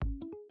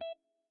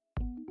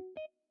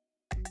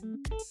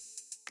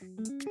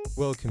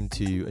Welcome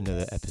to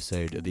another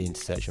episode of the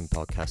Intersection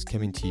podcast,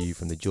 coming to you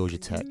from the Georgia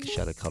Tech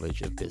Scheller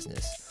College of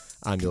Business.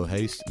 I'm your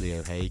host,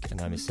 Leo Haigh,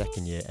 and I'm a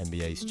second-year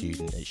MBA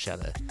student at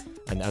Scheller.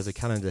 And as the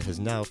calendar has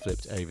now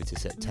flipped over to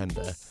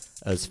September,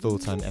 as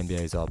full-time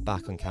MBAs are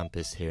back on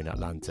campus here in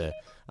Atlanta,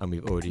 and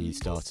we've already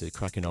started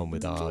cracking on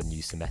with our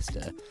new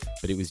semester.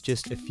 But it was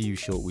just a few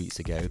short weeks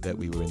ago that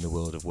we were in the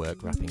world of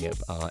work wrapping up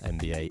our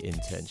MBA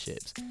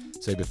internships.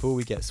 So before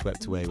we get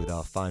swept away with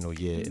our final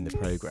year in the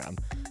programme,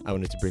 I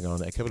wanted to bring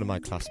on a couple of my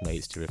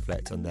classmates to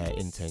reflect on their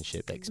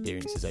internship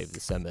experiences over the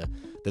summer,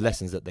 the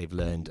lessons that they've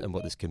learned and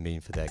what this could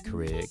mean for their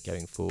career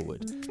going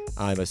forward.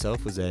 I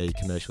myself was a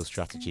commercial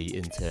strategy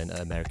intern at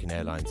American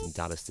Airlines in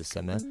Dallas this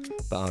summer,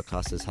 but our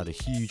class has had a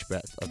huge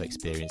breadth of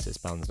experience that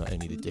spans not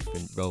only the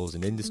different roles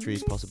and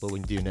industries possible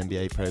when you do an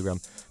MBA programme,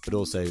 but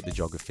also the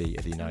geography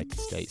of the United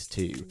States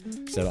too.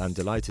 So I'm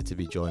delighted to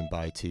be joined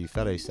by two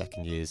fellow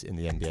second years in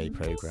the MBA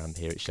programme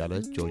here at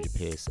Scheller, Georgia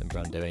Pearce and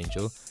Brando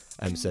Angel.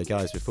 So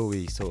guys, before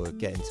we sort of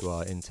get into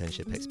our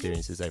internship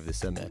experiences over the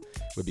summer,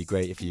 it would be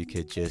great if you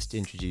could just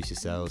introduce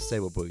yourselves, say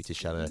what brought you to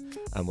Scheller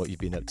and what you've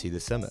been up to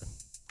this summer.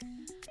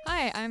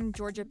 Hi, I'm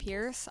Georgia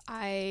Pearce.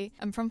 I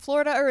am from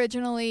Florida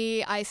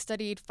originally. I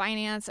studied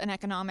finance and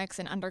economics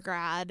in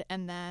undergrad,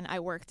 and then I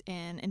worked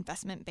in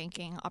investment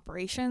banking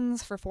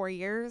operations for 4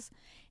 years.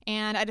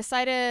 And I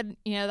decided,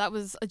 that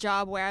was a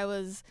job where I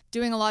was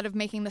doing a lot of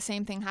making the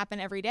same thing happen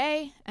every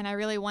day, and I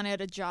really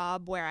wanted a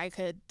job where I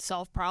could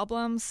solve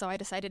problems, so I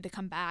decided to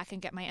come back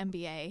and get my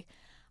MBA.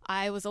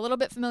 I was a little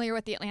bit familiar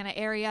with the Atlanta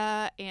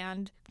area,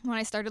 and when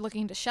I started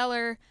looking into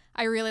Scheller,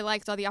 I really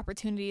liked all the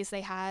opportunities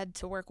they had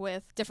to work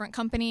with different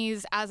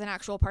companies as an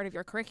actual part of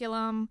your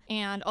curriculum,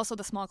 and also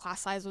the small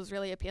class size was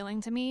really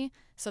appealing to me,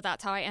 so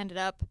that's how I ended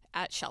up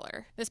at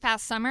Scheller. This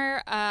past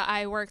summer,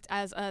 I worked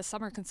as a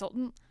summer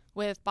consultant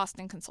with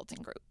Boston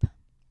Consulting Group.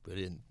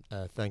 Brilliant.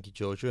 Thank you,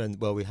 Georgia.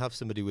 And well, we have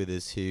somebody with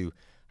us who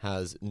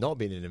has not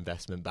been in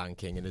investment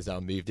banking and has now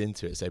moved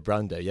into it. So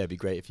Brando, it'd be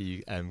great if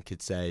you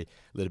could say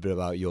a little bit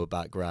about your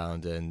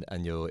background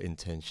and your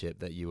internship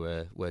that you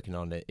were working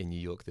on in New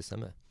York this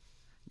summer.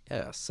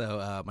 Yeah,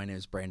 so my name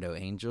is Brando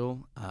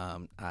Angel.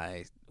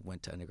 I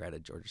went to undergrad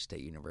at Georgia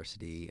State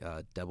University,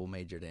 double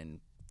majored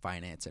in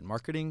finance and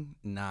marketing,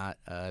 not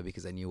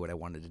because I knew what I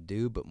wanted to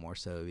do, but more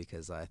so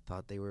because I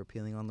thought they were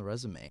appealing on the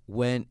resume.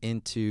 Went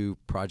into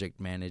project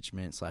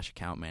management /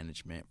 account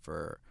management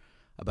for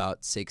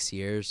about 6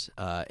 years,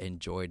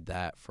 enjoyed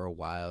that for a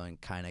while and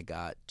kind of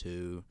got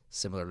to,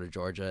 similar to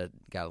Georgia,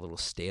 got a little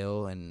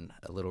stale and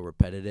a little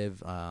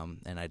repetitive,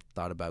 and I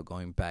thought about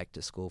going back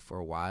to school for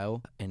a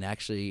while. And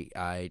actually,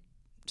 I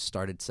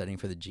started studying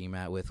for the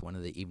GMAT with one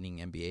of the evening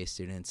MBA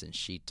students, and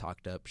she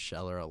talked up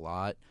Scheller a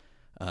lot.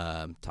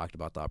 Talked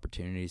about the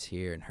opportunities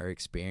here and her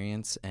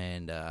experience,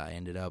 and I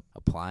ended up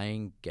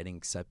applying, getting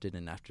accepted,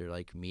 and after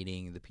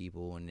meeting the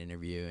people and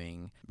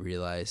interviewing,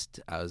 realized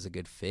I was a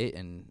good fit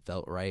and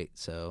felt right,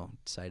 so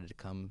decided to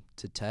come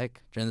to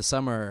tech. During the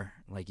summer,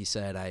 like you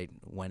said, I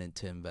went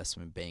into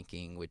investment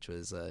banking, which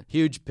was a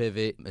huge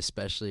pivot,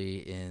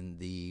 especially in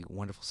the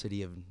wonderful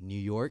city of New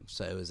York,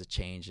 so it was a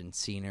change in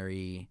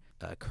scenery,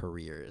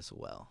 career as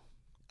well.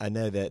 I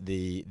know that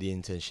the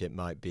internship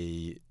might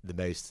be the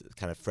most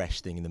kind of fresh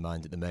thing in the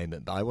mind at the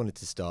moment, but I wanted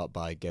to start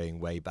by going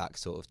way back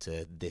sort of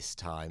to this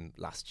time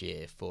last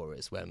year for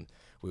us when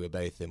we were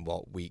both in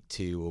week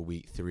 2 or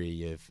week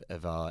 3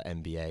 of our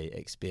MBA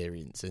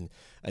experience. And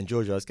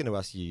Georgia, I was going to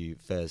ask you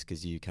first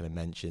because you kind of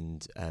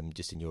mentioned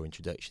just in your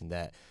introduction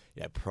that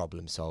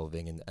problem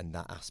solving and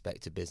that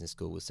aspect of business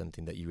school was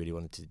something that you really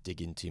wanted to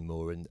dig into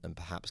more and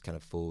perhaps kind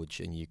of forge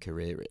a new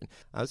career in.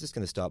 I was just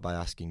going to start by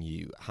asking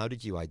you, how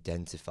did you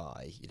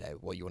identify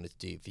what you wanted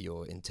to do for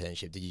your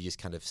internship? Did you just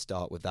kind of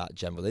start with that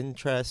general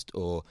interest,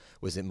 or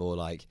was it more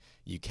like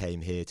you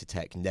came here to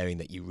tech knowing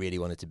that you really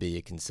wanted to be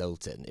a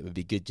consultant? It would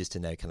be good just to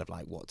know kind of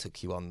what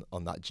took you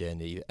on that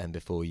journey and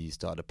before you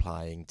started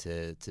applying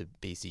to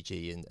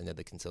BCG and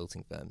other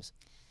consulting firms.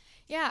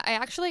 Yeah, I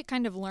actually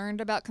kind of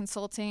learned about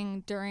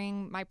consulting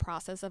during my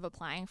process of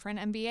applying for an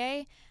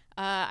MBA.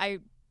 I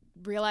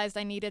realized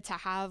I needed to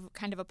have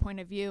kind of a point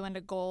of view and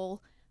a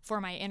goal for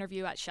my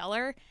interview at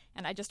Scheller,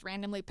 and I just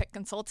randomly picked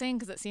consulting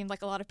because it seemed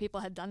like a lot of people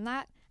had done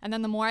that. And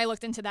then the more I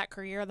looked into that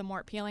career, the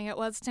more appealing it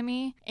was to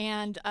me.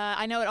 And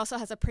I know it also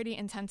has a pretty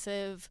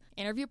intensive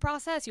interview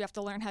process. You have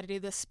to learn how to do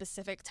this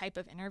specific type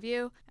of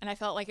interview. And I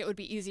felt like it would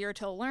be easier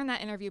to learn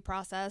that interview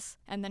process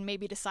and then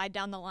maybe decide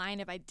down the line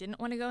if I didn't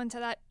want to go into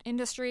that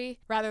industry,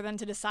 rather than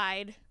to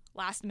decide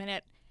last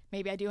minute,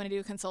 maybe I do want to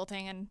do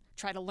consulting and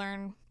try to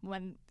learn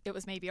when it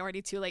was maybe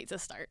already too late to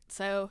start.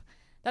 So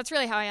that's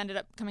really how I ended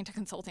up coming to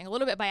consulting, a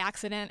little bit by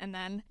accident, and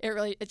then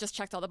it just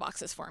checked all the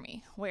boxes for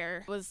me, where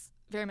it was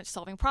very much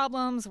solving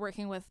problems,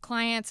 working with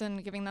clients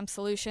and giving them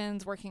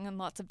solutions, working in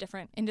lots of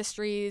different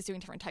industries, doing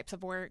different types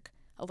of work,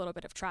 a little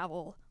bit of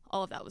travel.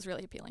 All of that was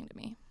really appealing to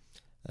me.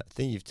 I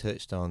think you've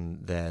touched on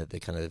there the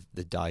kind of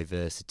the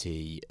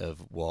diversity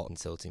of what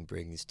consulting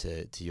brings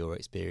to your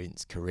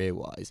experience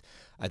career-wise.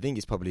 I think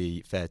it's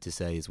probably fair to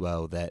say as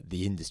well that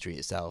the industry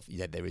itself,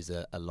 there is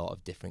a lot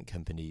of different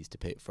companies to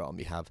pick from.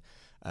 You have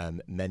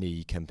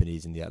many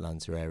companies in the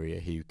Atlanta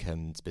area who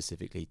come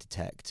specifically to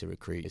tech to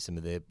recruit some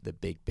of the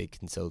big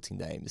consulting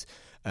names.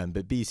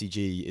 But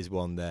BCG is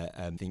one that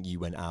I think you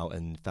went out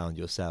and found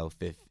yourself,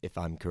 if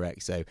I'm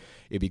correct. So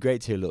it'd be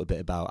great to hear a little bit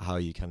about how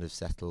you kind of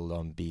settled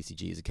on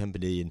BCG as a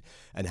company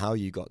and how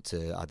you got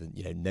to either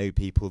know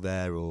people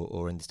there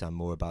or understand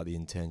more about the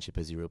internship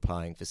as you were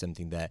applying for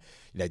something that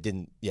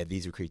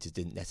these recruiters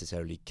didn't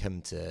necessarily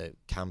come to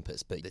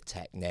campus, but the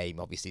tech name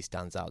obviously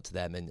stands out to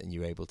them and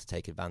you're able to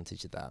take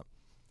advantage of that.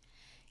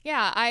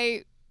 Yeah,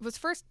 I was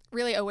first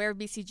really aware of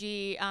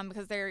BCG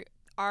because they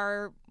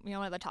are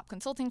one of the top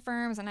consulting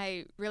firms, and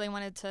I really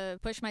wanted to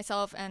push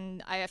myself,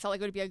 and I felt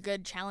like it would be a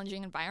good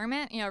challenging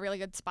environment, a really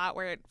good spot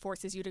where it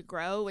forces you to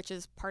grow, which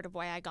is part of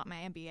why I got my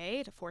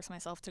MBA, to force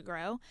myself to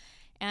grow.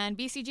 And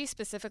BCG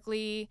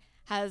specifically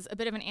has a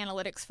bit of an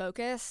analytics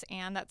focus,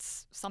 and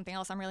that's something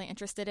else I'm really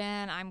interested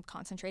in. I'm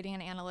concentrating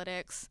in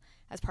analytics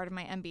as part of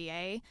my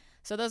MBA.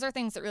 So those are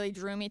things that really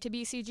drew me to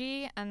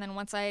BCG. And then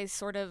once I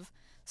sort of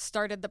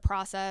started the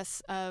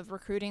process of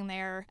recruiting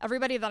there,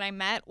 everybody that I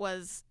met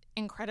was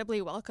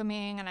incredibly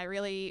welcoming, and I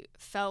really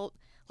felt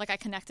like I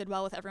connected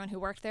well with everyone who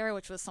worked there,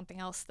 which was something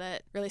else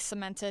that really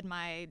cemented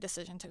my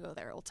decision to go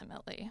there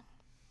ultimately.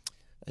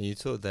 And you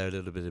talked there a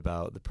little bit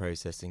about the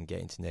process and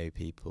getting to know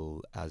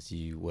people as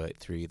you work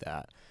through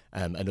that.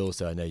 And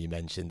also, I know you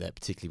mentioned that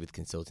particularly with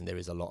consulting, there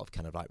is a lot of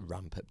kind of like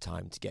ramp up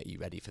time to get you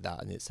ready for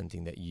that. And it's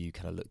something that you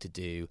kind of look to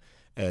do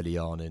early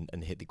on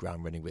and hit the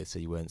ground running with, so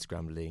you weren't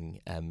scrambling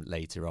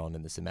later on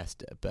in the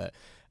semester. But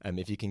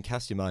if you can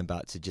cast your mind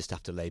back to just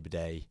after Labor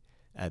Day,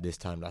 this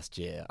time last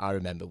year, I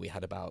remember we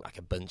had about like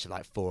a bunch of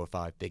like 4 or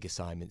 5 big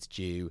assignments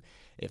due.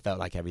 It felt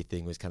like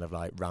everything was kind of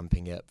like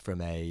ramping up from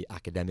a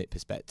academic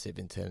perspective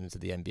in terms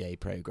of the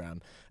MBA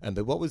program.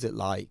 But what was it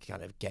like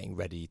kind of getting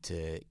ready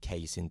to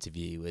case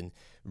interview and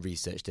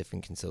research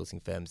different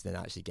consulting firms and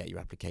then actually get your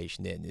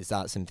application in? Is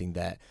that something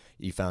that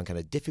you found kind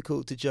of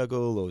difficult to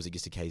juggle, or was it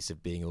just a case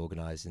of being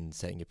organised and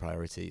setting your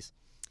priorities?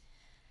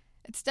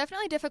 It's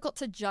definitely difficult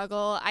to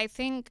juggle. I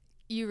think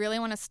you really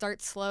want to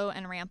start slow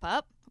and ramp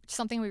up.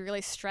 Something we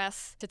really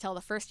stress to tell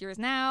the first years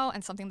now,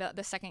 and something that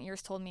the second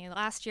years told me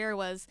last year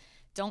was,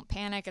 don't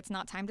panic. It's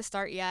not time to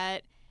start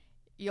yet.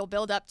 You'll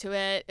build up to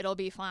it. It'll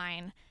be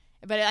fine.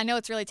 But I know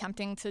it's really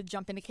tempting to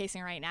jump into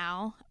casing right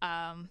now.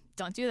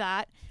 Don't do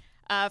that.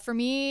 For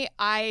me,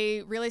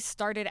 I really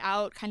started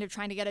out kind of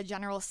trying to get a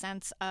general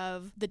sense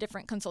of the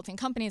different consulting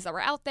companies that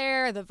were out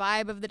there, the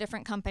vibe of the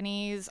different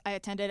companies. I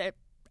attended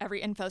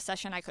every info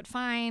session I could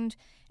find.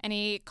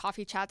 Any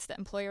coffee chats that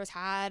employers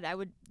had, I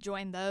would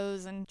join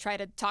those and try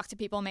to talk to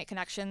people, make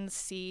connections,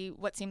 see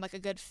what seemed like a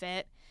good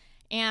fit.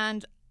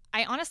 And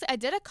I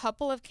did a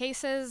couple of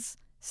cases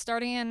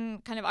starting in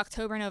kind of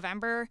October,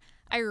 November.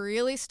 I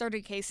really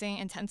started casing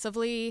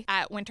intensively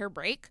at winter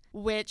break,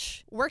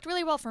 which worked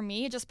really well for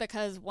me just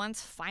because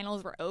once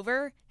finals were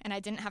over and I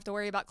didn't have to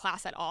worry about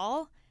class at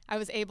all, I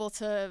was able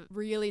to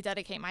really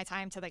dedicate my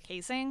time to the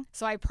casing.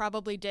 So I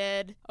probably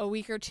did a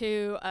week or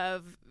 2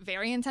 of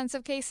very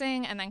intensive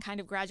casing and then kind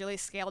of gradually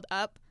scaled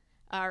up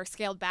or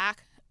scaled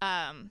back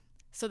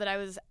so that I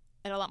was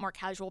at a lot more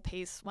casual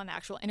pace when the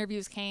actual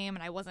interviews came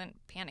and I wasn't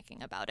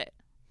panicking about it.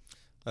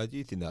 I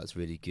do think that's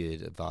really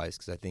good advice,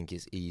 because I think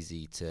it's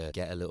easy to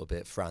get a little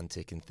bit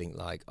frantic and think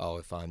like, oh,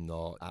 if I'm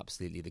not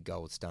absolutely the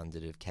gold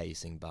standard of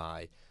casing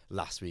by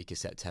last week of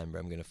September,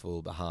 I'm going to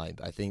fall behind.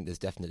 But I think there's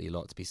definitely a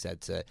lot to be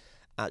said to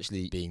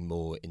actually being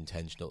more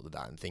intentional with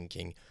that and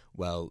thinking,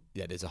 well,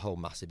 yeah, there's a whole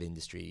massive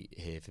industry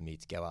here for me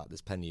to go out.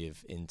 There's plenty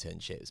of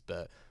internships,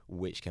 but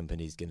which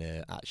company is going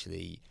to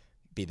actually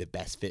be the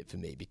best fit for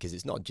me? Because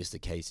it's not just a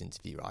case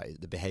interview, right?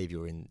 The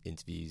behavioural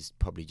interview is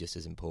probably just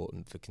as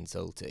important for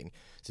consulting.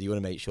 So you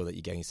want to make sure that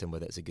you're getting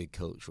somewhere that's a good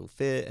cultural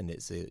fit, and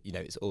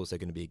it's also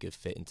going to be a good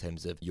fit in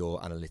terms of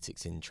your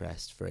analytics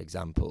interest, for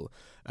example.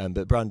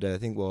 But Brando, I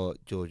think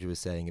what Georgia was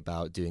saying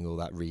about doing all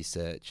that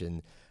research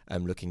and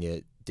looking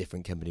at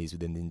different companies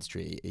within the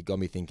industry, it got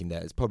me thinking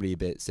that it's probably a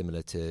bit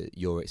similar to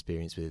your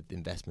experience with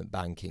investment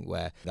banking,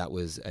 where that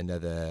was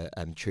another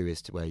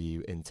Truist, where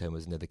you intern,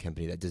 was another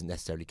company that doesn't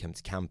necessarily come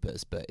to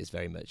campus but is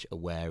very much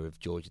aware of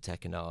Georgia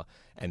Tech and our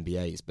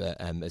MBAs. But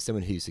as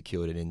someone who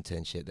secured an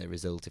internship that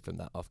resulted from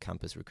that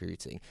off-campus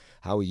recruiting,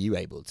 how were you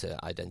able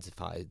to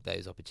identify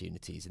those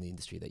opportunities in the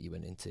industry that you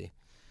went into?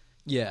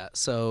 Yeah,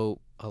 so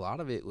a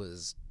lot of it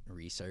was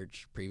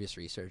previous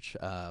research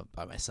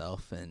by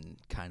myself, and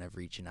kind of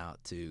reaching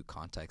out to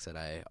contacts that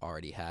I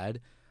already had.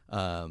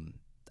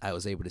 I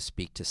was able to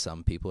speak to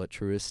some people at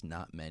Truist,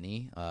 not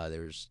many.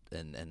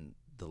 And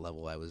the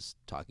level I was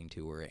talking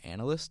to were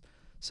analysts,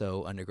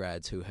 so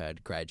undergrads who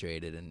had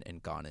graduated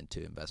and gone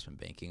into investment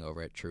banking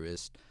over at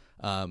Truist,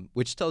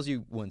 which tells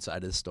you one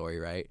side of the story,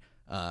 right?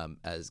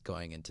 As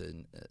going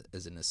into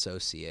as an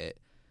associate,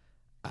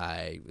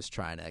 I was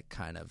trying to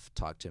kind of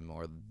talk to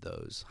more of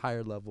those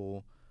higher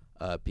level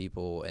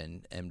people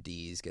and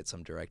MDs, get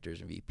some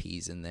directors and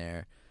VPs in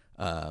there.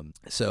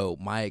 So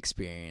my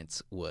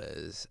experience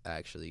was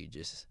actually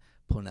just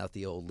pulling out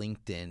the old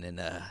LinkedIn and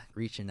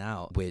reaching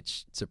out,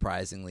 which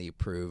surprisingly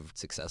proved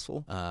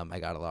successful. I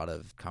got a lot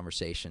of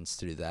conversations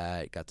through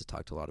that, got to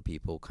talk to a lot of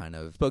people, kind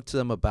of spoke to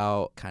them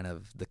about kind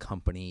of the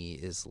company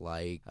is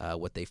like,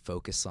 what they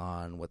focus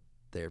on, what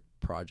their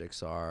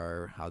projects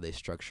are, how they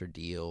structure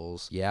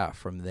deals. Yeah,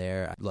 from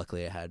there,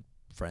 luckily I had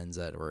friends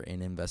that were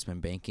in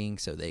investment banking,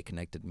 so they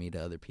connected me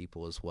to other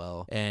people as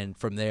well. And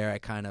from there, I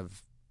kind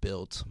of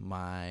built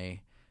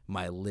my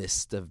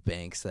list of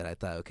banks that I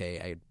thought, okay,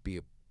 I'd be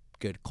a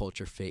good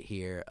culture fit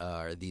here.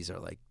 These are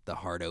like the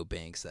hardo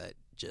banks that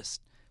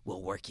just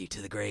will work you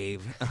to the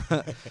grave.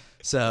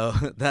 So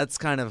that's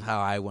kind of how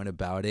I went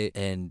about it.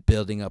 And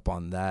building up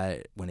on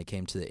that, when it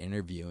came to the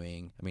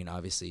interviewing, I mean,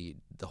 obviously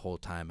the whole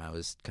time I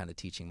was kind of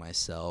teaching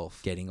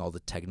myself, getting all the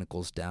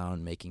technicals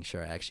down, making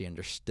sure I actually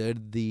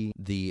understood the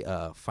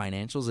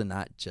financials and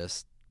not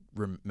just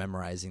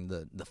memorizing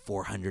the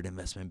 400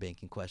 investment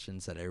banking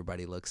questions that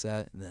everybody looks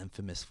at, the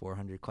infamous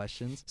 400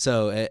 questions.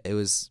 So it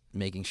was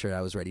making sure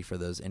I was ready for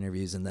those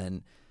interviews. And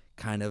then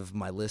kind of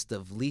my list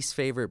of least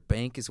favorite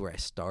bank is where I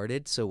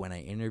started. So when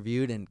I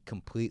interviewed and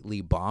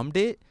completely bombed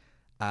it,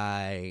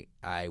 I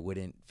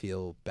wouldn't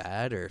feel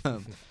bad or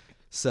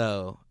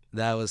so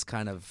that was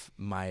kind of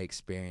my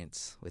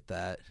experience with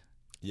that.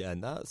 Yeah,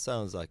 and that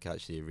sounds like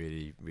actually a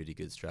really, really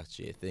good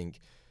strategy. I think,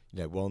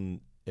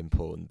 one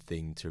important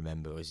thing to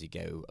remember as you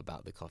go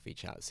about the coffee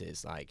chats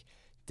is like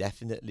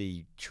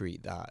definitely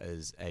treat that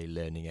as a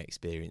learning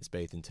experience,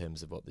 both in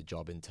terms of what the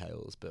job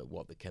entails but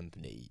what the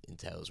company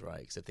entails,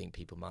 right? Because I think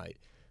people might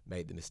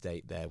make the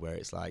mistake there where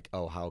it's like,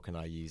 oh, how can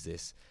I use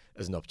this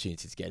as an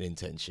opportunity to get an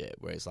internship,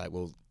 where it's like,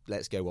 well,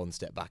 let's go one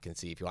step back and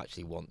see if you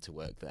actually want to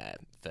work there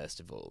first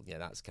of all.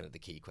 That's kind of the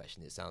key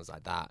question. It sounds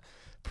like that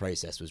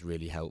process was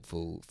really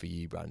helpful for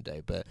you,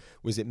 Brando. But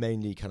was it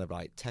mainly kind of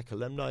like tech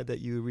alumni that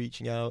you were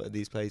reaching out at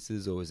these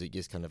places, or was it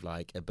just kind of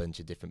like a bunch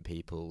of different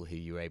people who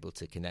you were able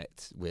to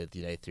connect with,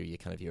 through your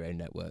kind of your own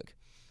network?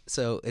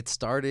 So it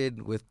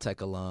started with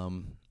tech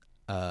alum.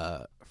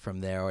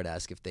 From there, I would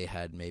ask if they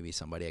had maybe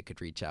somebody I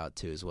could reach out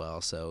to as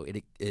well. So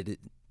it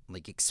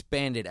like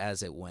expanded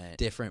as it went.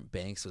 Different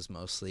banks was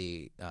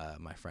mostly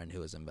my friend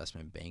who was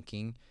investment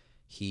banking.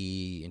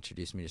 He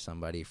introduced me to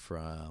somebody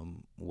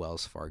from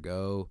Wells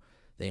Fargo.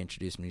 They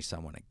introduced me to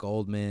someone at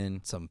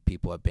Goldman, some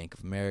people at Bank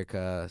of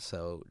America.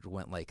 So it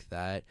went like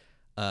that.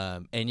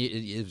 And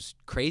it was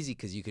crazy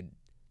because you could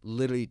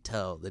literally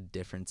tell the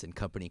difference in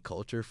company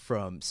culture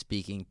from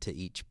speaking to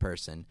each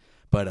person.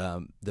 But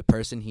the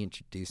person he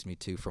introduced me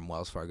to from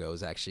Wells Fargo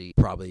was actually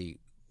probably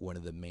one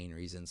of the main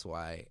reasons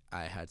why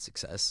I had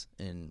success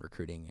in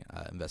recruiting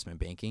investment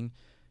banking,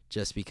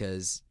 just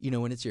because,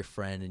 when it's your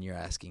friend and you're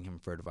asking him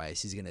for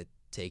advice, he's going to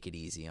take it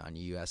easy on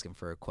you. You ask him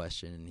for a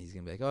question and he's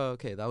going to be like, oh,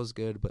 okay, that was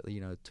good, but,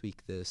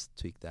 tweak this,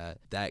 tweak that.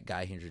 That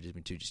guy he introduced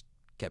me to just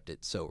kept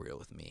it so real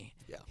with me.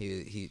 Yeah.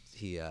 He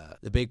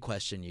the big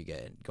question you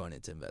get going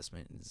into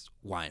investment is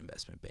why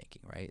investment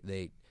banking, right?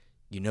 The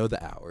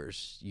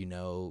hours,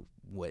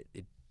 what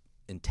it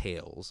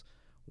entails.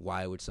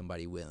 Why would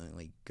somebody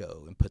willingly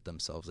go and put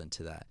themselves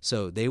into that?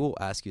 So they will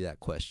ask you that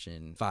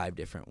question 5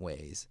 different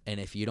ways. And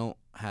if you don't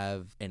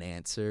have an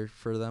answer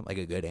for them, like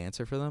a good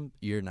answer for them,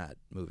 you're not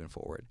moving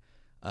forward.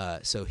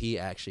 So he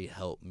actually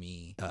helped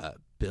me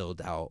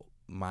build out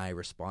my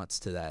response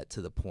to that,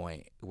 to the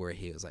point where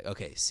he was like,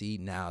 okay, see,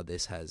 now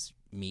this has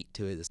meat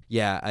to it.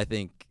 Yeah, I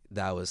think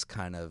that was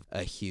kind of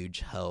a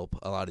huge help.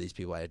 A lot of these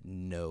people I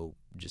know,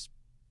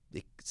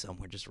 some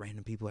were just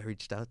random people I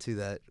reached out to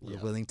that were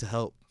willing to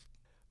help.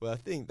 Well, I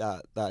think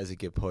that is a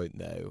good point,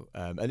 though.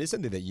 And it's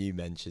something that you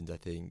mentioned, I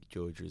think,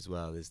 Georgia, as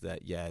well, is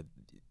that,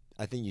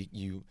 I think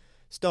you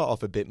start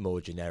off a bit more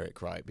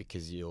generic, right?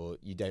 Because you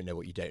don't know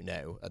what you don't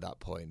know at that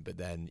point, but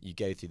then you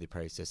go through the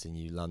process and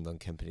you land on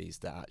companies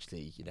that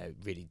actually,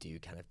 really do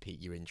kind of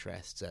pique your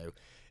interest. So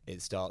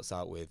it starts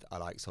out with, I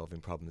like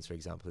solving problems, for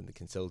example, in the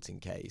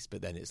consulting case,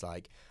 but then it's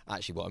like,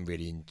 actually what I'm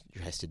really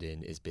interested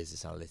in is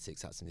business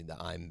analytics. That's something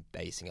that I'm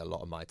basing a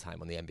lot of my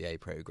time on the MBA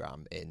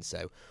program in.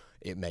 So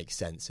it makes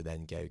sense to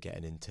then go get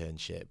an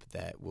internship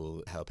that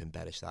will help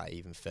embellish that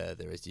even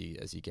further as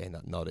you gain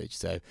that knowledge.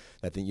 So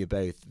I think you're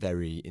both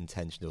very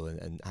intentional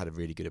and had a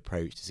really good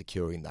approach to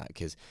securing that,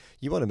 because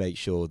you want to make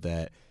sure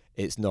that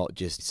it's not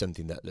just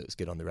something that looks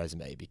good on the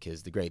resume,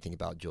 because the great thing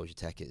about Georgia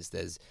Tech is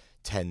there's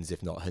tens,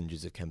 if not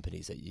hundreds, of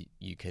companies that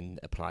you can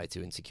apply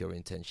to and secure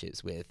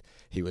internships with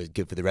who are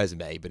good for the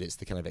resume, but it's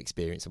the kind of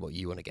experience and what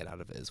you want to get out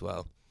of it as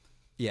well.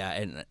 Yeah,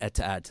 and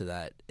to add to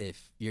that,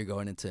 if you're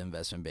going into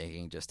investment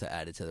banking just to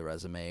add it to the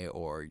resume,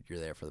 or you're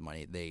there for the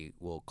money, they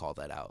will call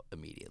that out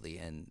immediately,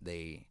 and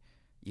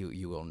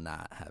you will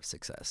not have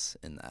success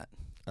in that.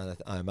 And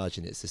I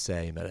imagine it's the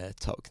same at a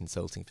top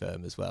consulting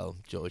firm as well,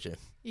 Georgia.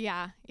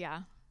 Yeah.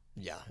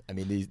 Yeah, I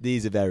mean,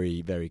 these are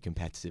very, very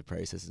competitive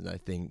processes, and I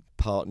think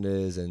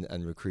partners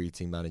and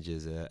recruiting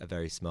managers are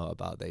very smart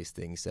about those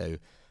things. So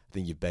I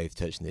think you've both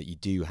touched on it. You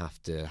do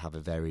have to have a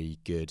very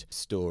good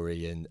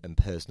story and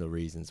personal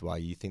reasons why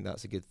you think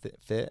that's a good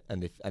fit.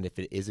 And if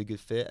it is a good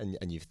fit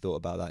and you've thought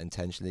about that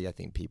intentionally, I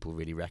think people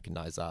really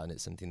recognize that, and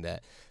it's something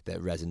that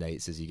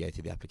resonates as you go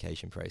through the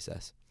application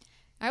process.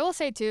 I will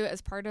say, too,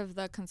 as part of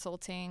the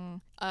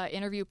consulting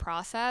interview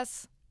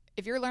process,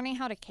 if you're learning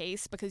how to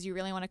case because you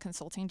really want a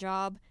consulting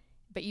job,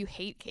 but you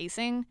hate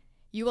casing,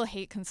 you will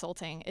hate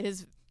consulting. It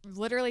is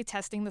literally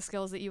testing the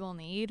skills that you will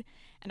need.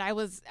 And I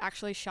was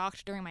actually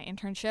shocked during my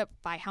internship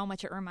by how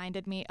much it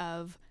reminded me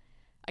of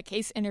a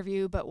case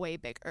interview, but way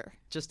bigger.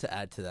 Just to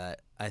add to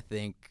that, I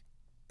think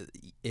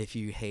if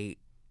you hate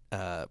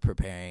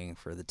preparing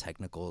for the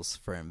technicals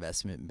for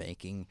investment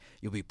banking,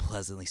 you'll be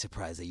pleasantly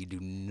surprised that you do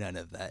none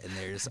of that. And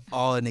there's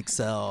all an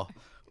Excel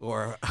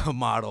or a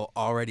model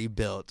already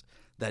built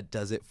that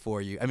does it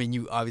for you. I mean,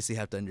 you obviously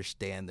have to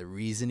understand the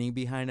reasoning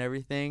behind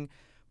everything,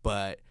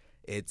 but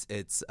it's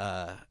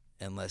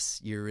unless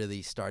you're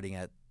really starting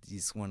at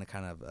these one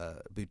kind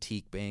of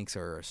boutique banks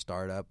or a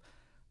startup,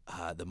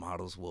 the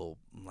models will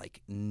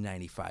like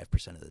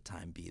 95% of the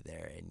time be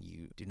there, and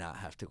you do not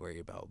have to worry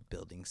about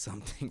building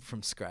something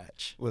from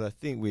scratch. Well, I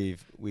think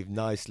we've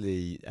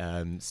nicely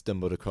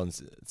stumbled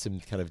across some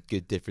kind of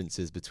good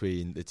differences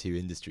between the two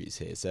industries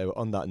here. So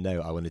on that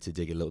note, I wanted to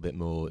dig a little bit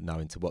more now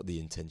into what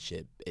the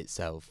internship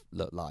itself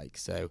looked like.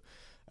 So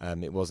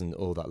it wasn't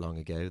all that long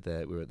ago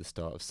that we were at the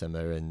start of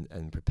summer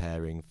and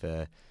preparing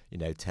for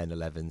 10,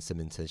 11, some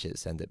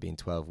internships end up being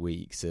 12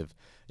 weeks of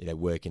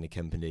working a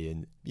company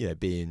and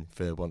being,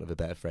 for want of a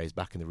better phrase,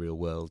 back in the real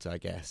world, I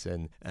guess,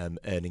 and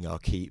earning our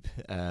keep.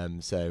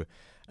 So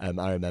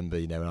I remember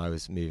when I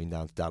was moving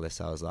down to Dallas,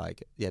 I was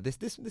like,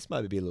 this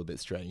might be a little bit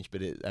strange,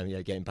 but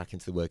getting back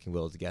into the working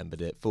world again.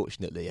 But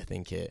fortunately, I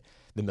think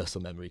the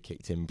muscle memory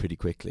kicked in pretty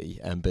quickly.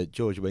 But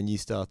George, when you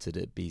started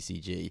at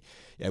BCG,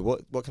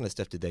 what kind of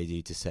stuff did they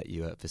do to set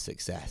you up for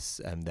success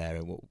there?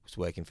 And what was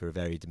working for a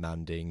very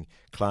demanding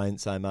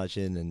clients, I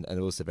imagine, and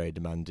also very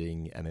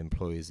demanding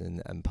employees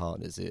and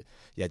partners?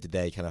 Did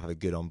they kind of have a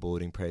good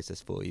onboarding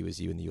process for you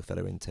as you and your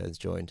fellow interns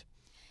joined?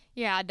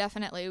 Yeah,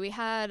 definitely. We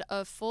had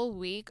a full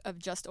week of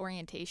just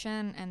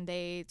orientation, and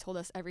they told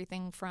us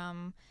everything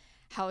from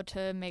how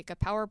to make a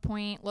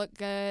PowerPoint look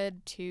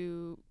good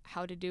to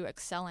how to do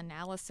Excel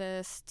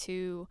analysis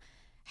to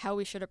how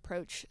we should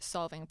approach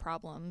solving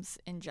problems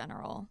in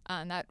general.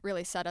 And that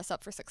really set us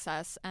up for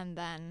success. And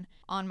then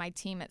on my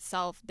team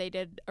itself, they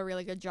did a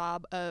really good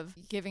job of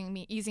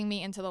easing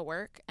me into the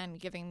work and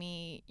giving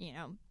me,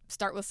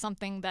 start with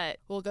something that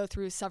will go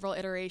through several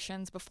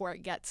iterations before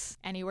it gets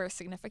anywhere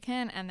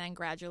significant, and then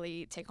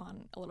gradually take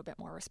on a little bit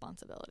more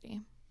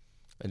responsibility.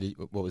 And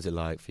what was it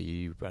like for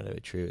you, Brando,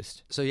 at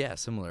Truist? So yeah,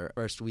 similar.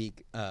 First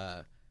week,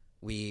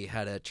 we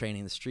had a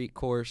training the street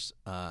course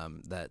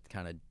that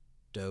kind of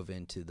dove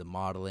into the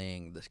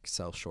modeling, the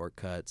Excel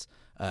shortcuts.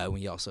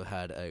 We also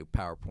had a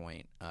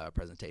PowerPoint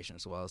presentation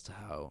as well as to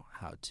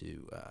how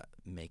to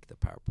make the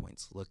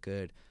PowerPoints look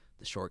good.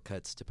 The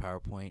shortcuts to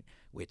PowerPoint,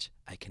 which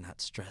I cannot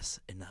stress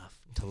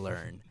enough to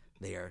learn.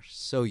 They are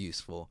so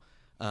useful.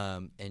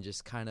 And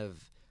just kind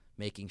of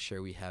making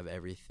sure we have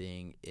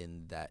everything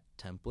in that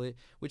template,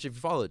 which if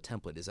you follow the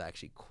template is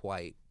actually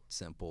quite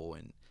simple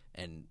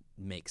and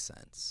makes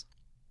sense.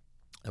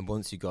 And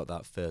once you got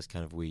that first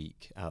kind of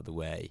week out of the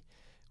way,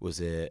 was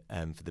it,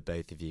 for the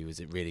both of you,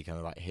 was it really kind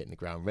of like hitting the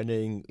ground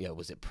running?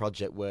 Was it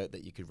project work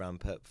that you could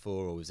ramp up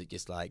for, or was it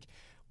just like,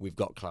 we've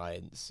got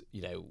clients,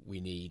 we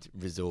need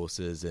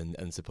resources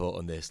and support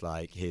on this,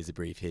 like, here's a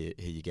brief, here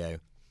you go?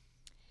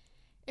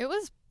 It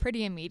was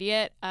pretty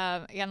immediate.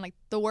 Again, like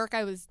the work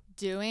I was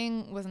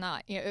doing was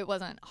not, it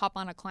wasn't hop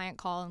on a client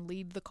call and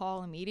lead the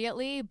call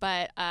immediately.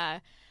 But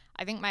I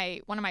think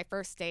one of my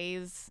first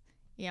days,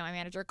 my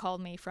manager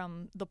called me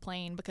from the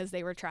plane because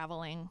they were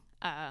traveling,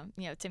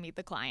 to meet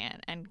the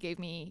client, and gave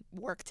me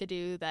work to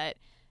do that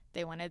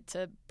they wanted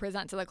to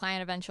present to the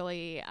client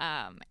eventually.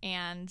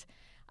 And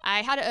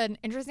I had an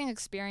interesting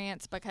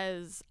experience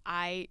because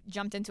I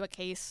jumped into a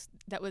case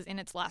that was in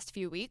its last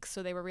few weeks,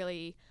 so they were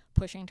really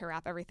pushing to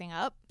wrap everything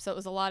up. So it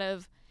was a lot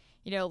of,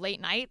 late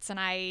nights, and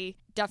I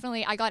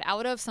got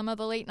out of some of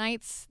the late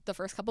nights the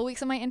first couple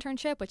weeks of my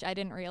internship, which I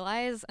didn't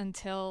realize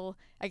until,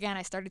 again,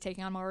 I started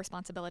taking on more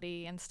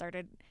responsibility and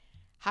started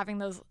having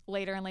those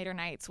later and later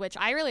nights, which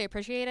I really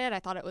appreciated. I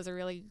thought it was a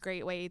really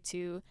great way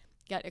to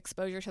get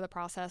exposure to the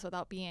process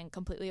without being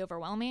completely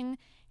overwhelming,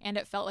 and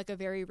it felt like a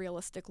very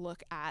realistic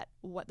look at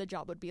what the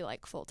job would be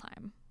like full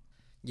time.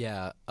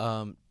 Yeah.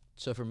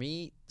 So for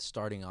me,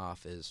 starting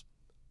off is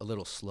a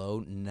little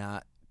slow,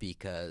 not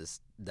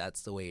because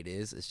that's the way it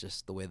is. It's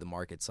just the way the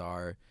markets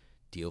are.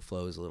 Deal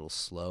flow is a little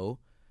slow.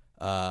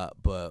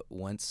 But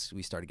once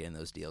we started getting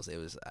those deals,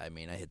 I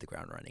hit the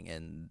ground running.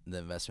 And the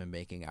investment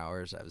banking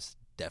hours, I was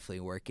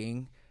definitely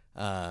working.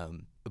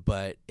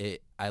 But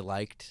I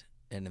liked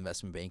in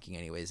investment banking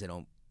anyways, they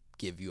don't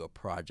give you a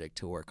project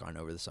to work on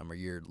over the summer.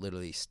 You're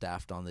literally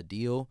staffed on the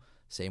deal,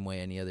 same way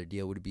any other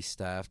deal would be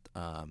staffed.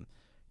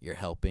 You're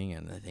helping,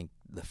 and I think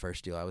the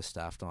first deal I was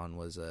staffed on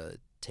was a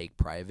take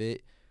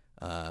private.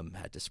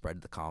 Had to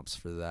spread the comps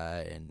for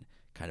that and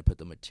kind of put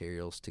the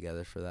materials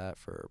together for that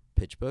for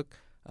pitch book.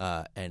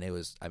 And it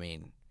was, I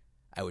mean,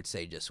 I would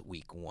say just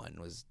week one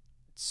was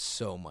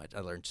so much. I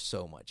learned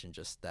so much in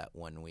just that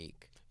 1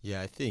 week.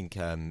 Yeah, I think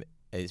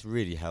it's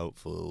really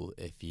helpful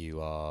if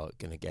you are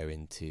going to go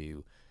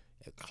into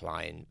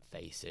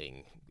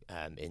client-facing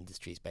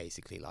industries,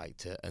 basically, like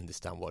to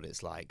understand what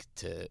it's like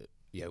to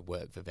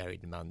work for very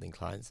demanding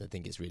clients. I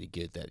think it's really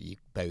good that you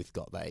both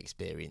got that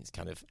experience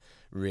kind of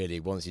really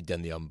once you've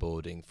done the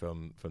onboarding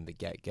from the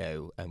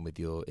get-go and with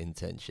your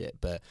internship.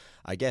 But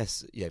I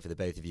guess, for the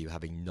both of you,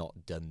 having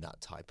not done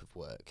that type of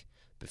work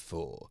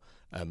before,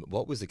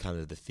 what was the kind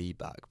of the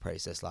feedback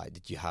process like?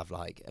 Did you have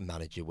like a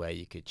manager where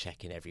you could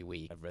check in every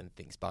week and run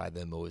things by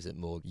them, or was it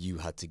more you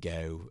had to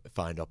go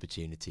find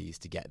opportunities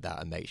to get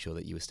that and make sure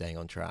that you were staying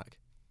on track?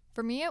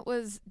 For me, it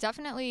was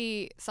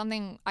definitely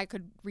something I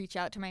could reach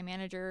out to my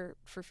manager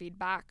for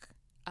feedback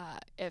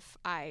if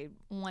I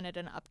wanted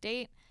an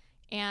update.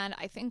 And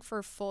I think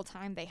for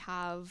full-time, they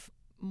have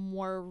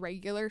more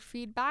regular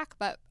feedback,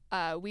 but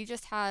we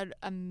just had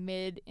a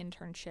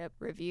mid-internship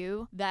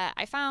review that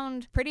I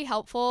found pretty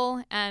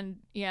helpful and,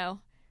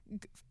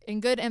 in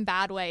good and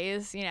bad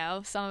ways.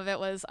 Some of it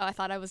was, I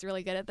thought I was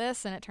really good at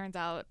this, and it turns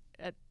out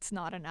it's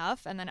not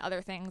enough. And then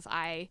other things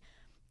I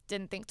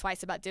didn't think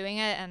twice about doing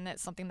it, and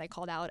it's something they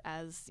called out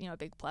as a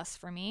big plus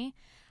for me.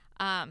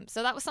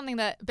 So that was something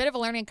that a bit of a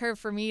learning curve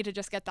for me to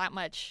just get that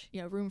much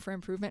room for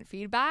improvement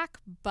feedback,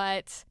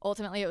 but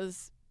ultimately it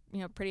was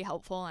pretty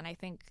helpful, and I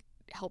think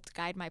helped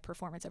guide my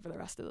performance over the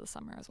rest of the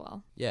summer as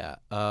well. Yeah,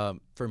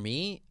 for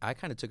me, I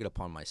kind of took it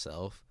upon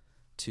myself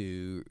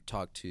to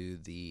talk to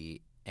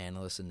the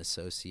analysts and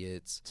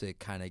associates to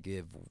kind of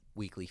give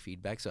weekly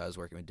feedback. So I was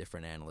working with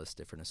different analysts,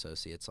 different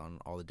associates on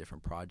all the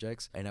different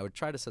projects, and I would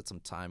try to set some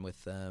time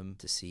with them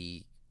to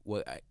see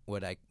what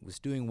I was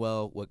doing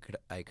well, what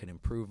I could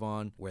improve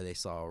on, where they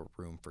saw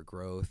room for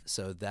growth.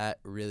 So that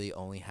really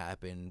only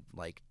happened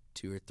like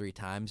 2 or 3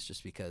 times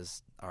just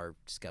because our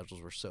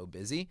schedules were so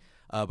busy.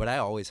 But I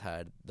always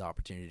had the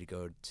opportunity to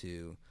go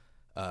to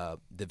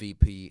the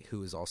VP, who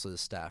was also the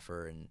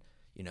staffer, and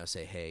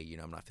say, hey,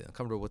 I'm not feeling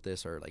comfortable with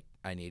this, or like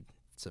I need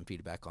some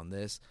feedback on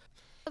this.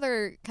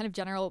 Another kind of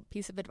general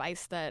piece of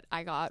advice that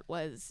I got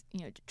was,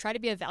 try to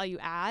be a value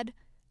add.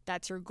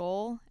 That's your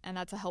goal, and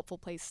that's a helpful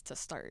place to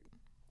start.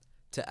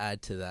 To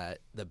add to that,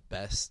 the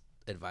best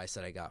advice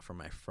that I got from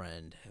my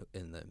friend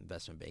in the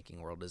investment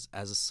banking world is,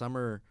 as a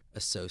summer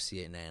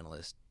associate and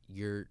analyst,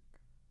 you're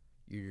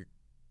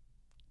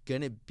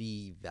gonna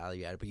be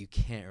value added, but you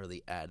can't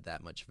really add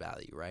that much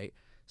value, right?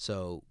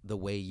 So the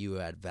way you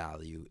add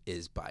value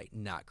is by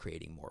not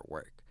creating more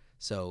work.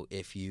 So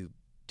if you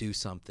do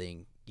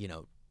something,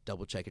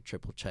 double check it,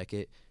 triple check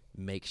it,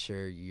 make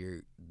sure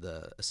you're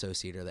the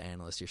associate or the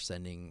analyst you're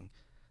sending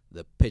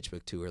the pitch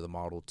book to or the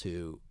model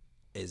to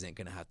isn't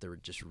going to have to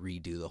just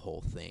redo the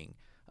whole thing.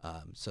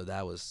 So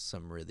that was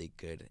some really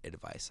good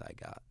advice I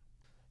got.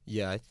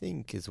 Yeah, I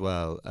think as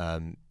well,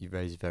 you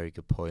raised a very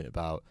good point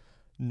about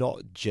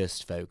not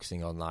just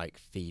focusing on like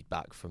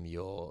feedback from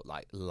your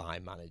like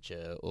line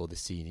manager or the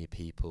senior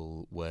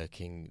people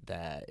working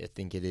there. I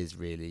think it is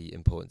really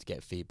important to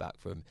get feedback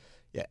from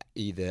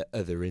either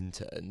other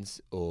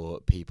interns or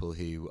people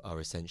who are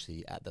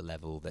essentially at the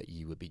level that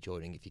you would be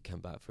joining if you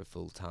come back for a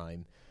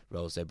full-time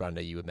role. So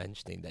Brando, you were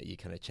mentioning that you're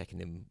kind of checking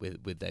in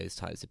with those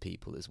types of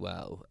people as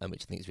well,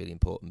 which I think is really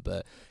important.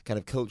 But kind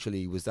of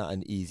culturally, was that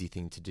an easy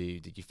thing to do?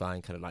 Did you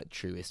find kind of like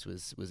Truist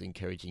was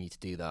encouraging you to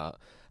do that?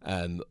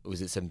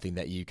 Was it something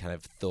that you kind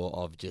of thought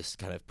of just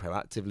kind of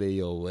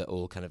proactively, or were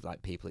all kind of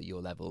like people at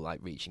your level like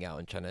reaching out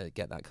and trying to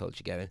get that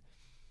culture going?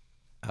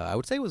 I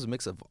would say it was a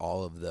mix of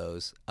all of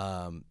those.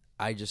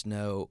 I just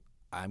know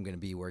I'm going to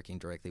be working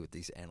directly with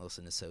these analysts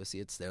and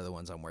associates. They're the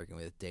ones I'm working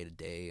with day to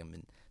day. I'm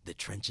in the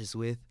trenches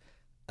with.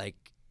 Like,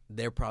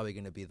 they're probably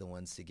going to be the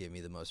ones to give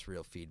me the most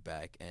real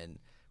feedback, and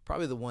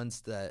probably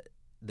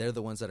they're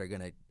the ones that are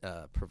going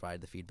to provide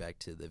the feedback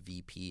to the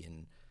VP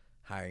and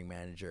hiring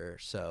manager.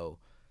 So,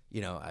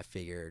 I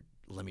figured,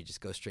 let me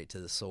just go straight to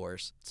the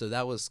source. So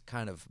that was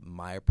kind of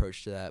my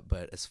approach to that.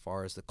 But as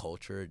far as the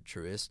culture at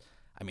Truist,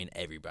 I mean,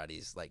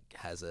 everybody's like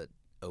has a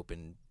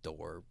open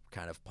door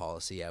kind of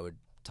policy. I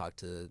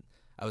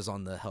was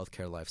on the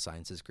healthcare life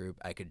sciences group.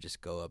 I could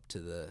just go up to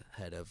the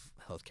head of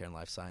healthcare and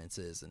life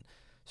sciences and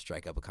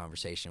strike up a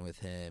conversation with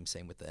him.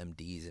 Same with the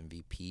MDs and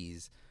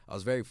VPs. I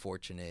was very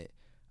fortunate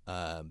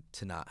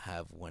to not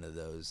have one of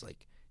those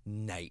like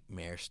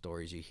nightmare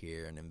stories you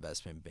hear in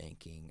investment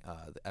banking.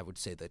 I would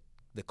say that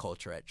the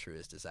culture at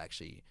Truist is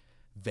actually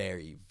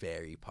very,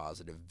 very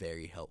positive,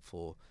 very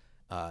helpful,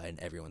 and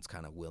everyone's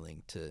kind of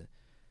willing to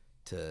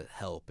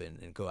help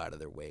and go out of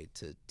their way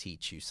to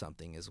teach you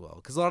something as well.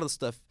 Because a lot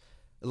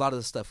of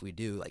the stuff we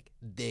do, like,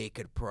 they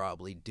could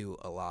probably do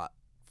a lot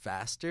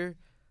faster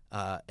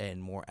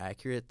and more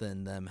accurate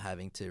than them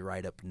having to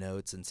write up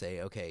notes and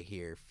say, okay,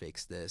 here,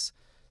 fix this.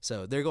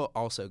 So they're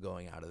also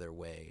going out of their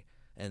way,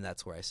 and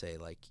that's where I say,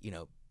 like,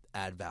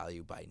 add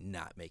value by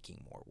not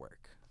making more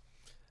work.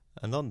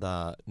 And on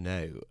that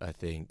note, I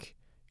think,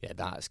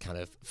 that's kind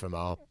of from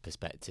our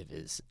perspective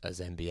as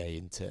MBA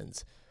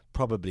interns,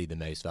 probably the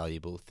most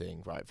valuable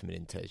thing, right, from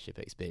an internship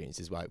experience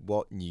is like,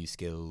 what new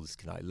skills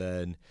can I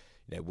learn?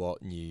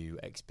 What new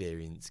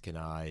experience can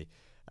I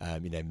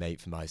make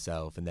for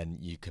myself, and then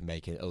you can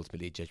make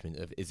ultimately a judgment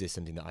of, is this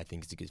something that I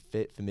think is a good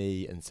fit for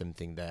me and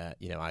something that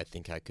I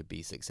think I could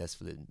be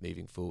successful in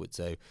moving forward.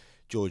 So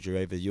Georgia,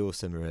 over your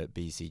summer at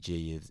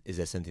BCG, is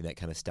there something that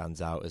kind of stands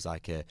out as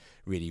like a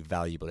really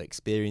valuable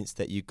experience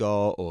that you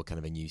got, or kind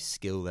of a new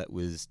skill that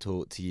was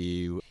taught to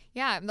you?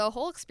 Yeah, the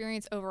whole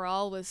experience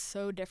overall was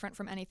so different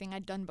from anything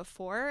I'd done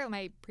before.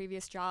 My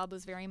previous job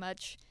was very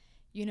much,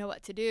 you know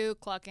what to do,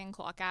 clock in,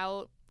 clock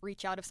out,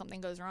 reach out if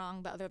something goes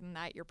wrong, but other than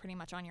that, you're pretty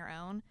much on your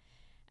own.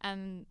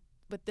 And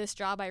with this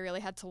job, I really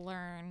had to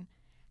learn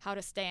how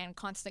to stay in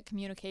constant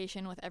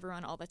communication with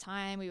everyone all the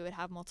time. We would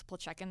have multiple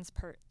check-ins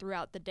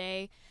throughout the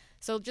day.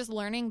 So just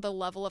learning the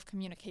level of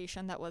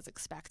communication that was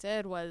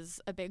expected was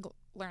a big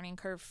learning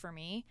curve for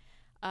me.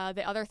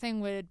 The other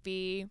thing would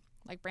be,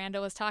 like Brando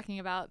was talking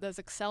about, those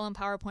Excel and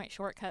PowerPoint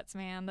shortcuts,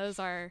 man. Those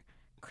are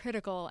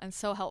critical and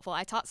so helpful.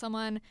 I taught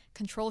someone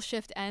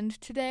Control-Shift-End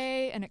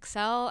today in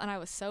Excel, and I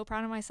was so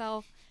proud of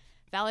myself.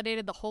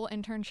 Validated the whole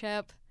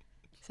internship.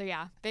 So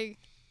yeah, big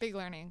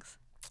learnings.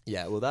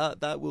 Yeah, well,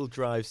 that will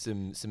drive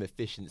some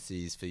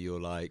efficiencies for your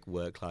like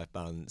work-life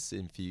balance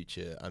in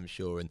future, I'm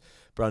sure. And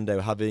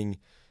Brando, having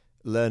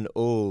learned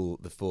all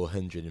the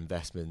 400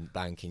 investment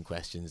banking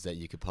questions that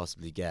you could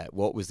possibly get,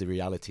 what was the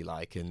reality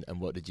like, and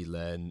what did you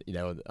learn,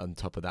 on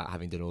top of that,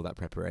 having done all that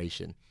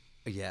preparation?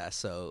 Yeah,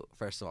 so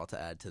first of all, to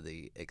add to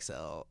the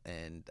Excel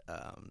and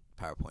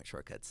PowerPoint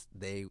shortcuts,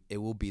 it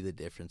will be the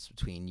difference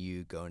between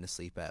you going to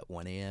sleep at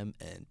 1 a.m.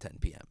 and 10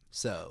 p.m.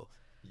 So,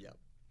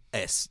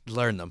 yes,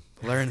 learn them.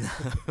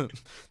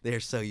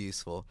 They're so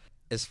useful.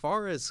 As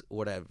far as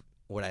what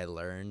I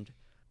learned,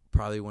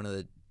 probably one of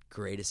the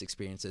greatest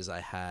experiences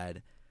I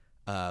had,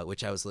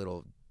 which I was a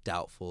little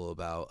doubtful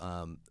about.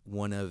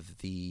 One of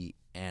the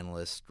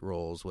analyst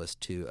roles was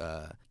to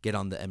get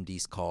on the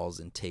MD's calls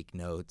and take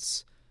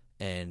notes.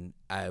 And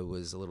I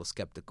was a little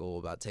skeptical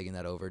about taking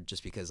that over,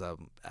 just because I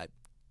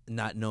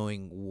not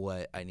knowing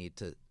what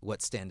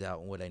stands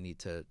out and what I need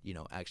to,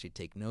 actually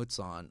take notes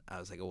on. I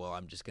was like, well,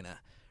 I'm just going to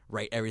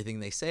write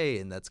everything they say,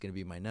 and that's going to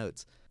be my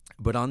notes.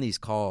 But on these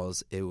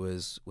calls, it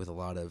was with a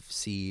lot of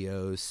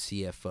CEOs,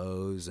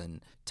 CFOs,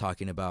 and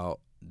talking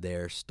about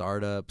their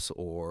startups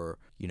or,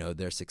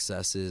 their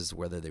successes,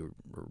 whether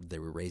they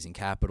were raising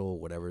capital,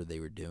 whatever they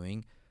were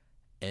doing,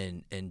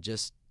 and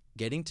just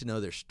getting to know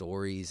their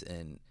stories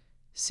and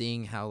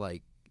seeing how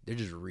like they're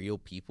just real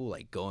people,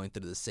 like going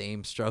through the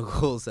same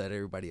struggles that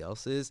everybody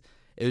else is.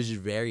 It was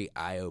just very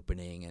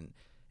eye-opening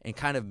and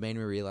kind of made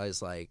me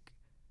realize, like,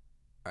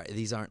 all right,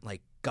 these aren't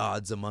like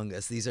gods among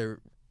us. These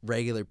are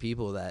regular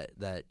people that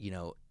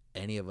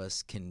any of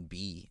us can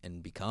be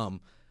and become.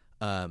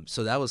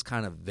 So that was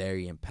kind of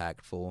very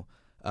impactful.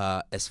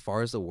 As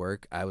far as the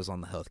work, I was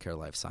on the healthcare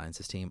life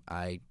sciences team.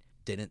 I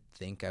didn't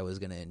think I was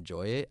going to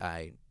enjoy it.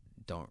 I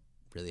don't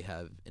really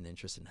have an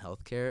interest in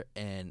healthcare,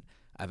 and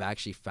I've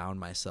actually found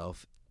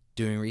myself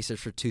doing research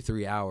for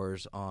 2-3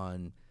 hours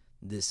on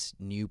this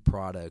new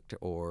product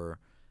or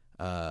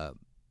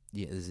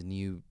there's a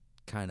new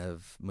kind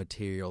of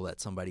material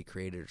that somebody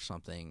created or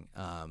something,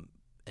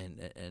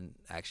 and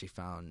actually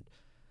found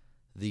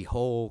the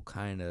whole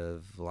kind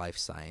of life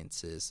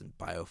sciences and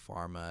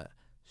biopharma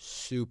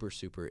super,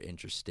 super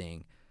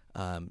interesting.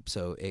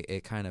 So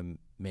it kind of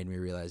made me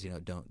realize,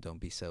 don't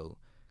be so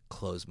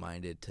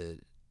close-minded to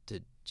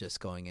just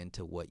going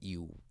into what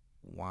you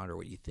want or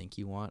what you think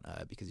you want,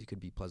 because you could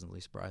be pleasantly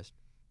surprised.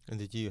 And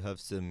did you have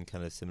some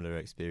kind of similar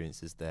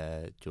experiences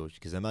there, George?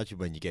 Because I imagine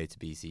when you go to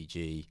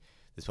BCG,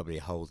 there's probably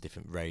a whole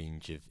different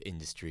range of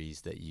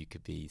industries that you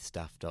could be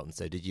staffed on.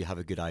 So did you have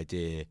a good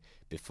idea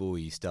before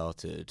you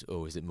started, or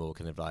was it more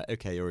kind of like,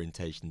 okay,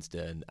 orientation's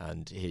done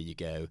and here you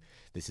go,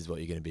 this is what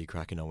you're going to be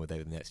cracking on with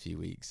over the next few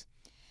weeks?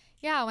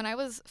 Yeah, when I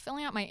was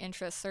filling out my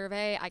interest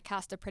survey, I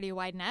cast a pretty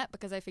wide net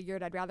because I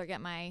figured I'd rather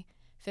get my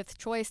 5th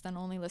choice than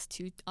only list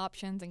 2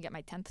 options and get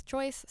my 10th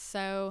choice.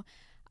 So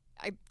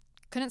I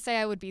couldn't say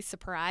I would be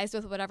surprised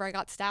with whatever I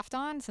got staffed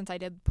on, since I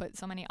did put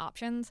so many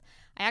options.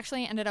 I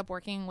actually ended up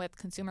working with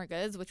consumer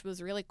goods, which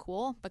was really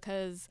cool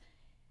because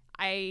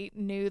I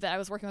knew that I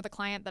was working with a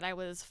client that I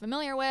was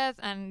familiar with,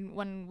 and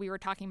when we were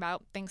talking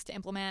about things to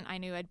implement, I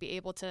knew I'd be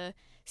able to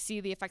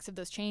see the effects of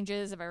those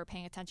changes if I were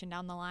paying attention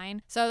down the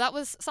line. So that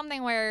was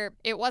something where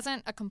it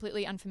wasn't a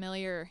completely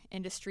unfamiliar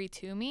industry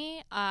to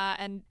me.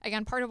 And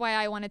again, part of why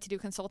I wanted to do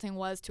consulting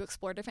was to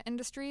explore different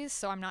industries,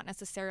 so I'm not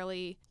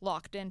necessarily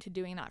locked into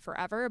doing that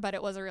forever, but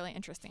it was a really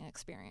interesting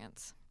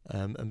experience.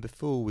 And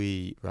before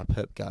we wrap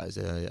up, guys,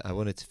 I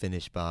wanted to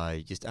finish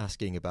by just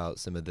asking about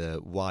some of the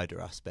wider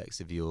aspects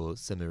of your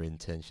summer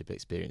internship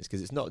experience,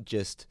 because it's not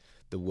just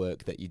the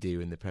work that you do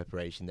and the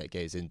preparation that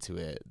goes into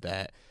it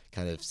that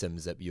kind of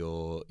sums up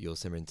your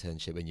summer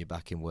internship when you're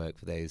back in work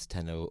for those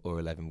 10 or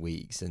 11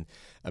 weeks. And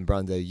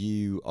Brando,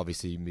 you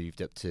obviously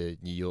moved up to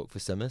New York for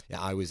summer.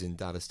 Yeah, I was in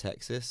Dallas,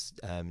 Texas.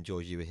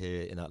 George, you were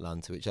here in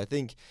Atlanta, which I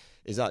think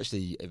is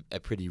actually a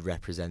pretty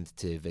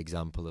representative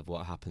example of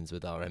what happens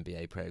with our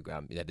MBA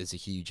program. there's a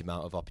huge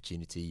amount of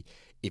opportunity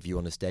if you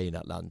want to stay in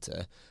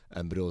Atlanta,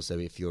 but also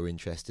if you're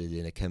interested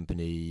in a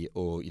company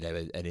or,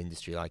 an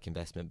industry like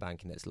investment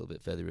banking that's a little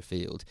bit further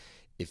afield.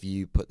 If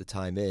you put the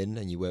time in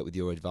and you work with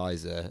your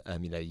advisor,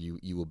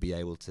 you will be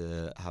able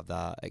to have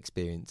that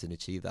experience and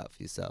achieve that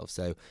for yourself.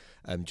 So,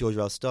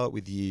 Georgia, I'll start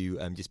with you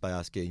just by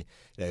asking,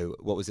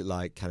 what was it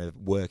like kind of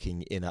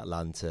working in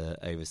Atlanta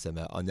over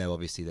summer? I know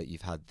obviously that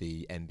you've had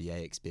the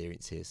MBA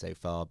experience here so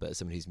far, but as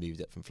someone who's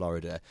moved up from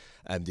Florida,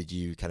 did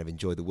you kind of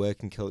enjoy the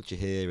working culture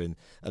here? And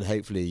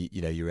hopefully,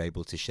 you're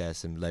able to share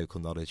some local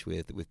knowledge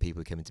with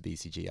people coming to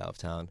BCG out of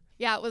town.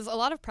 Yeah, it was a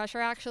lot of pressure,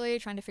 actually,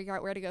 trying to figure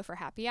out where to go for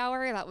happy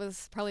hour. That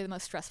was probably the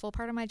most stressful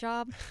part of my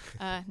job.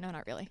 No,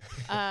 not really.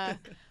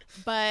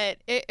 But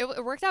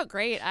it worked out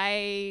great.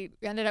 I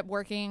ended up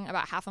working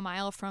about half a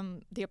mile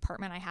from the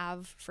apartment I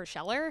have for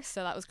Scheller,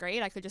 so that was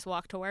great. I could just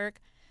walk to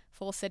work,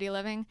 full city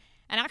living.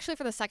 And actually,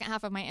 for the second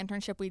half of my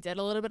internship, we did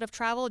a little bit of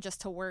travel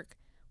just to work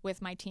with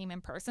my team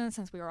in person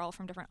since we were all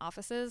from different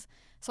offices.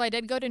 So I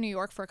did go to New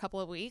York for a couple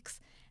of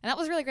weeks, and that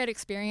was a really great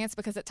experience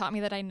because it taught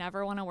me that I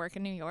never want to work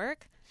in New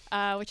York,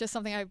 which is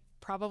something I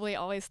probably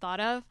always thought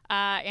of.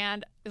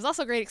 And it was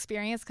also a great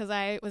experience because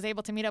I was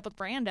able to meet up with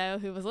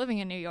Brando, who was living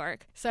in New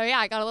York. So yeah,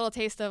 I got a little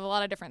taste of a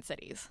lot of different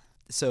cities.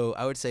 So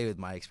I would say with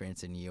my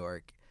experience in New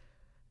York,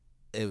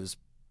 it was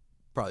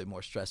probably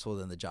more stressful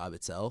than the job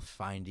itself.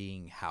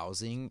 Finding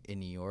housing in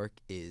New York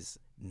is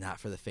not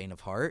for the faint of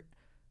heart.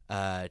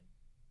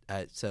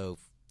 So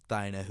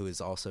Thina, who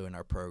is also in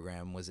our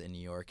program, was in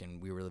New York,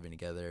 and we were living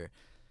together.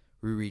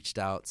 We reached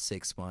out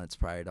 6 months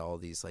prior to all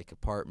these like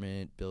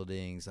apartment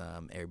buildings,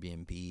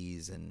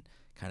 Airbnbs, and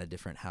kind of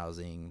different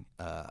housing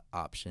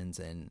options.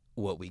 And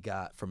what we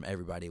got from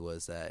everybody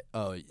was that,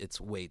 oh, it's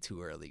way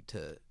too early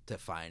to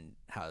find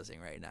housing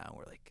right now.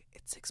 We're like,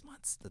 it's 6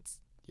 months.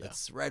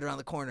 That's right around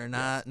the corner.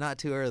 Not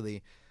too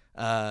early.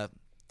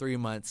 3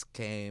 months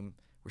came.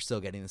 We're still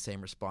getting the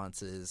same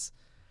responses.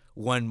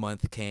 1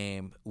 month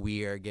came.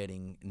 We are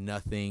getting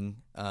nothing.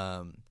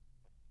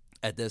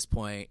 At this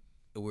point,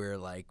 we're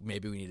like,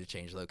 maybe we need to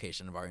change the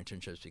location of our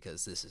internships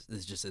because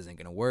this just isn't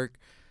going to work.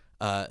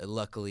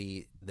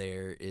 Luckily,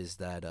 there is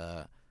that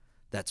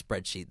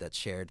spreadsheet that's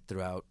shared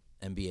throughout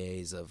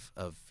MBAs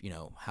of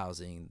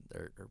housing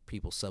or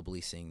people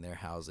subleasing their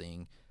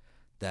housing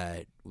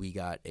that we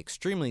got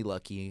extremely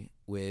lucky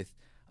with,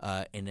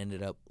 and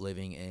ended up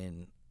living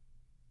in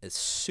a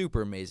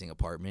super amazing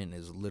apartment. It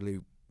was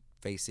literally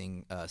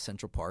facing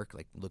Central Park.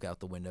 Like, look out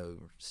the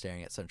window,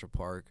 staring at Central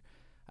Park.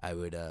 I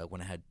would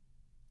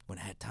when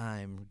I had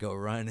time, go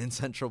run in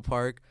Central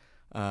Park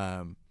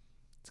to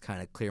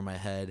kind of clear my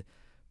head.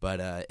 But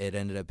it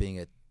ended up being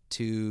a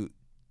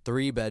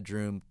 3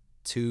 bedroom,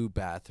 2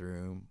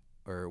 bathroom,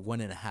 or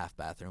 1.5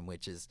 bathroom,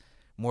 which is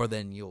more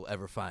than you'll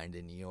ever find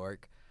in New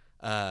York.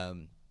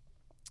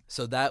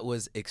 So that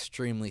was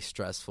extremely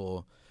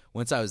stressful.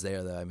 Once I was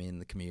there, though, I mean,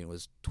 the commute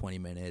was 20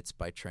 minutes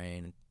by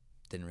train.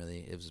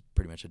 It was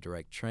pretty much a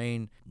direct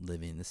train.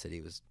 Living in the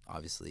city was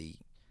obviously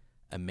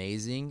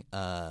amazing.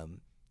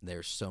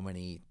 There's so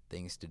many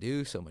things to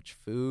do, so much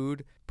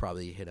food.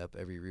 Probably hit up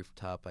every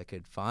rooftop I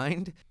could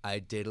find. I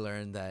did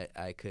learn that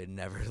I could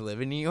never live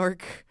in New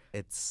York.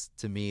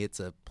 To me, it's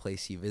a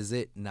place you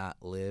visit, not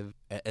live.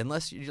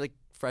 Unless you're like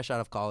fresh out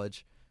of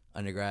college,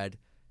 undergrad,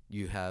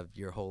 you have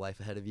your whole life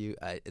ahead of you.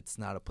 It's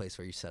not a place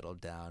where you settle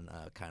down,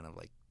 kind of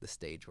like the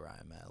stage where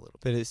I'm at a little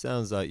bit. But it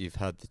sounds like you've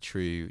had the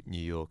true New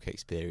York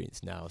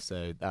experience now,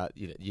 so that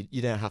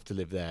you don't have to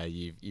live there.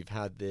 You've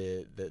had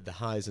the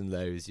highs and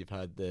lows, you've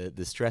had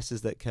the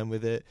stresses that come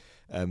with it,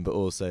 but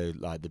also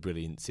like the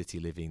brilliant city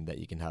living that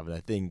you can have. And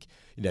I think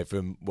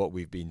from what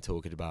we've been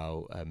talking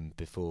about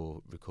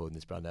before recording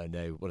this, Brando, I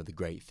know one of the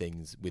great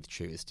things with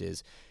Truist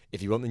is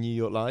if you want the New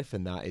York life,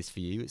 and that is for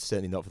you, it's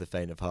certainly not for the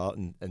faint of heart,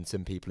 and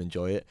some people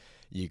enjoy it.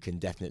 You can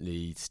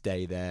definitely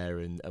stay there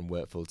and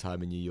work full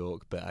time in New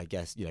York. But I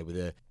guess,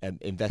 with an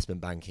investment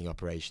banking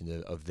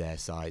operation of their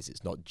size,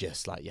 it's not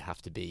just like you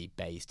have to be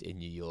based in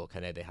New York.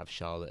 I know they have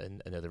Charlotte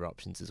and other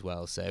options as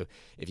well. So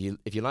if you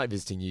like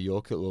visiting New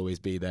York, it'll always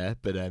be there.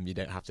 But you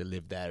don't have to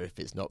live there if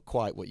it's not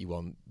quite what you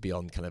want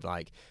beyond kind of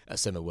like a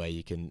summer where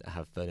you can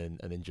have fun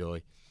and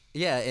enjoy.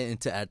 Yeah, and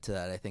to add to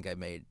that, I think I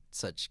made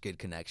such good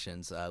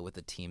connections with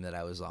the team that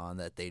I was on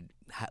that they'd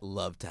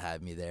love to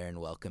have me there and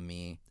welcome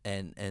me.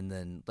 And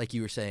then, like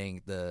you were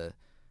saying,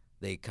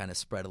 they kind of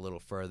spread a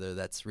little further.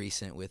 That's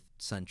recent with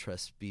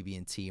SunTrust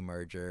BB&T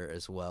merger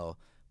as well.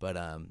 But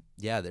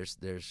yeah,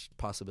 there's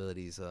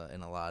possibilities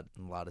in a lot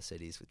of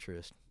cities with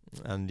Truist.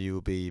 And you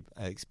will be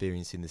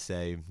experiencing the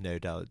same, no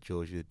doubt,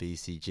 George, with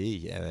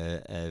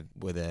BCG,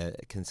 with a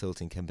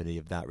consulting company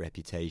of that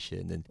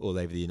reputation and all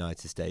over the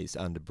United States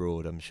and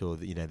abroad. I'm sure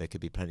that, there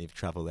could be plenty of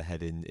travel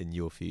ahead in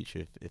your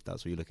future if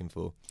that's what you're looking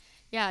for.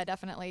 Yeah,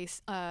 definitely.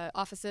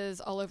 Offices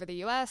all over the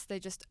U.S. They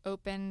just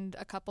opened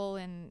a couple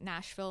in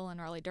Nashville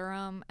and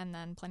Raleigh-Durham, and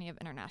then plenty of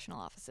international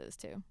offices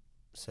too.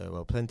 So,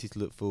 well, plenty to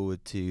look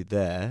forward to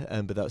there,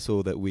 but that's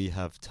all that we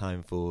have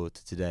time for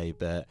today.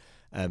 But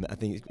I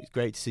think it's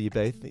great to see you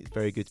both. It's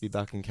very good to be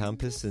back on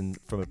campus, and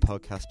from a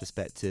podcast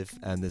perspective,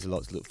 there's a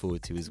lot to look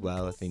forward to as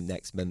well. I think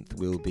next month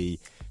we'll be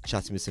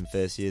chatting with some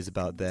first years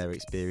about their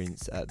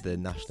experience at the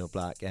National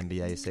Black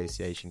MBA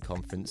Association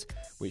Conference,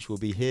 which will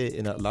be here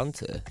in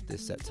Atlanta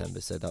this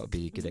September. So that will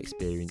be a good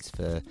experience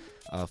for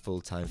our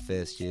full-time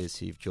first years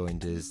who've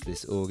joined us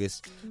this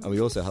August. And we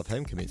also have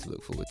homecoming to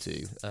look forward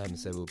to.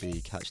 So we'll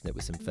be catching up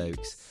with some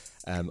folks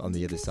on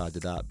the other side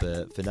of that.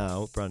 But for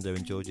now, Brando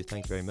and Georgia,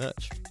 thank you very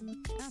much. Yeah,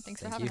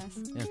 thanks for having us.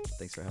 Yeah,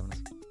 thanks for having us.